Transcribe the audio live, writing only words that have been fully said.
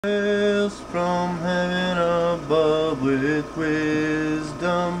From heaven above with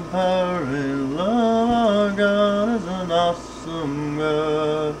wisdom, power, and love. Our God is an awesome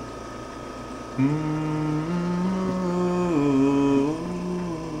God.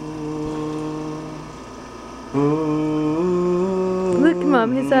 Look,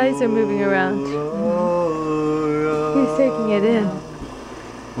 Mom, his eyes are moving around. He's taking it in.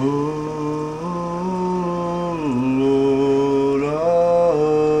 Lord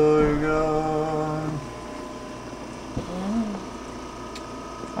our God.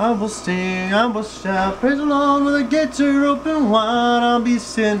 I will sing, I will shout, praise the Lord when the gates are open wide. I'll be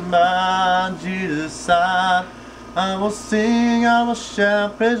sitting by Jesus' side. I will sing, I will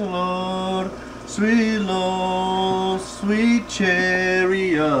shout, praise the Lord. Sweet Lord, sweet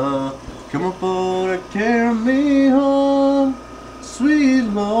chariot, come aboard to carry me home. Sweet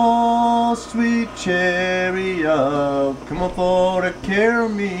Lord, sweet chariot, come aboard to carry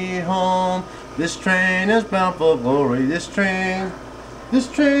me home. This train is bound for glory, this train is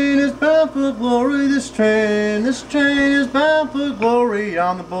bound for glory, this train is bound for glory.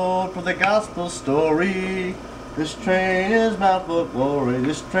 On the board for the gospel story. This train is bound for glory,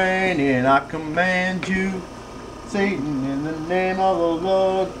 this train, and I command you, Satan, in the name of the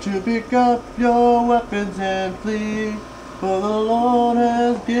Lord, to pick up your weapons and flee. For the Lord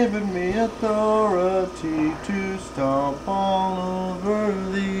has given me authority to stomp all over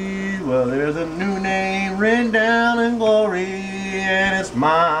thee. Well, there's a new name written down in glory, and it's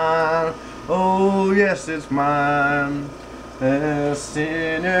mine. Oh, yes, it's mine. A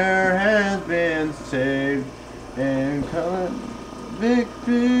sinner has been saved and coming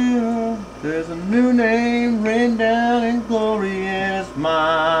victory. There's a new name written down in glory, and it's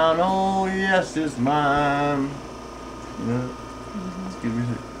mine. Oh, yes, it's mine. Yeah. It's good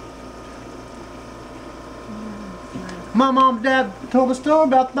music. My mom and dad told me a story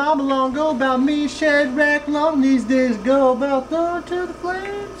about the Bible long ago, about me, Shadrach, long these days ago, about throwing to the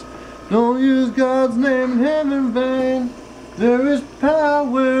flames. Don't use God's name in heaven in vain. There is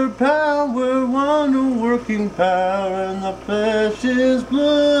power, wonder-working power in the precious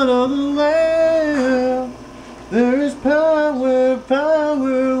blood of the Lamb. There is power,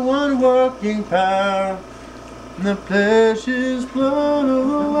 wonder-working power in the precious blood of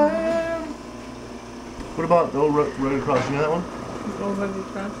the Lamb. What about the old rugged cross? You know that one? The old rugged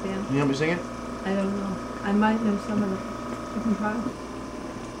cross, yeah. Can you help me sing it? I don't know. I might know some of it. You can try.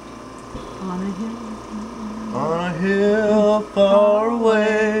 On a hill far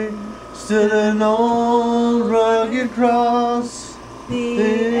away stood an old rugged cross,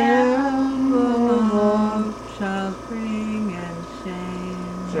 the emblem of suffering and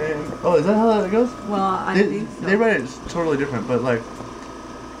shame. Oh, is that how that goes? Well, I think so. They write it totally different, but like,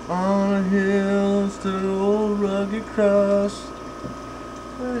 on a hill stood an old rugged cross.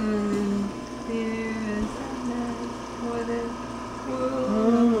 Fear and sadness for this world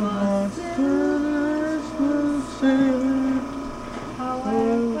of lost sinners will sing. How I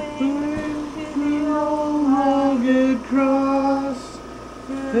cling to the old rugged cross.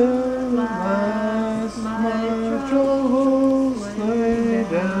 Till last my troubles lay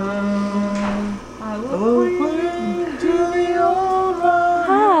down. I will cling to the old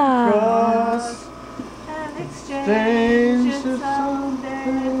rugged cross and exchange it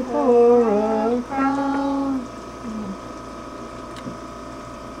someday for a crown.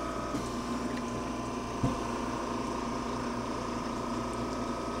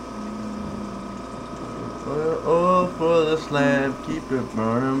 Oh, for this lamp, keep it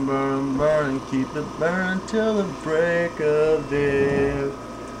burning, burning, burning, keep it burning till the break of day.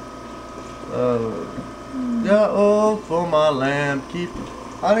 Yeah, oh, for my lamp, keep it.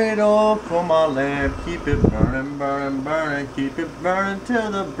 I need oil for my lamp, keep it burning, burning, burning, keep it burning till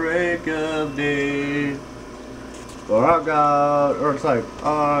the break of day. For our God, or it's like,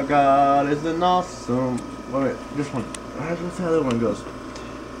 our God is an awesome. Wait, this one. What's the other one goes?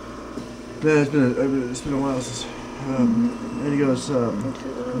 Yeah, it's been a while since. And he goes,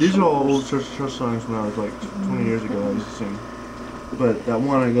 these are all old church songs when I was like 20 years ago. I used to sing, but that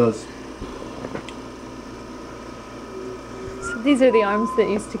one it goes. These are the arms that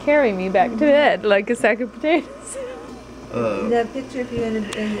used to carry me back to bed like a sack of potatoes. That picture of you in a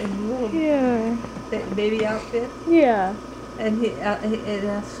little baby outfit. Yeah. And he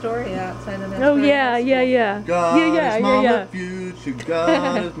a story outside of that. Oh yeah. God is my refuge,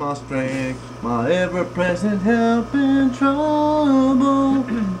 God is my strength, my ever-present help in trouble.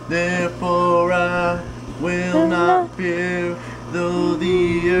 Therefore I will not fear, though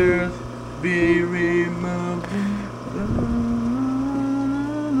the earth be removed. Na,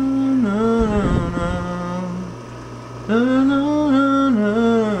 na, na, na, na, na,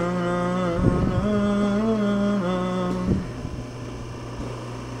 na.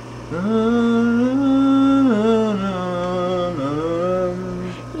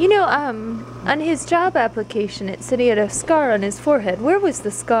 On his job application, it said he had a scar on his forehead. Where was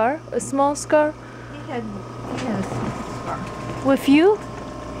the scar? A small scar? He had a scar. With you?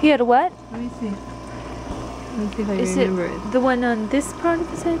 He had a what? Let me see. Let me see if I Is remember it the one on this part of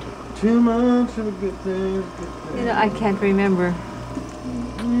his head? Too much of a good thing. You know, I can't remember.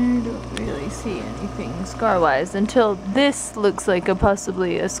 I don't really see anything scar-wise until this looks like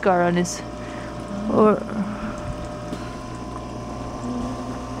possibly a scar on his... or...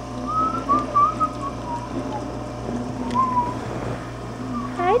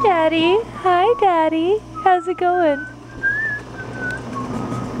 Hi, Daddy. Hi, Daddy. How's it going?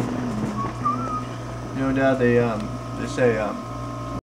 You know, Dad, they say,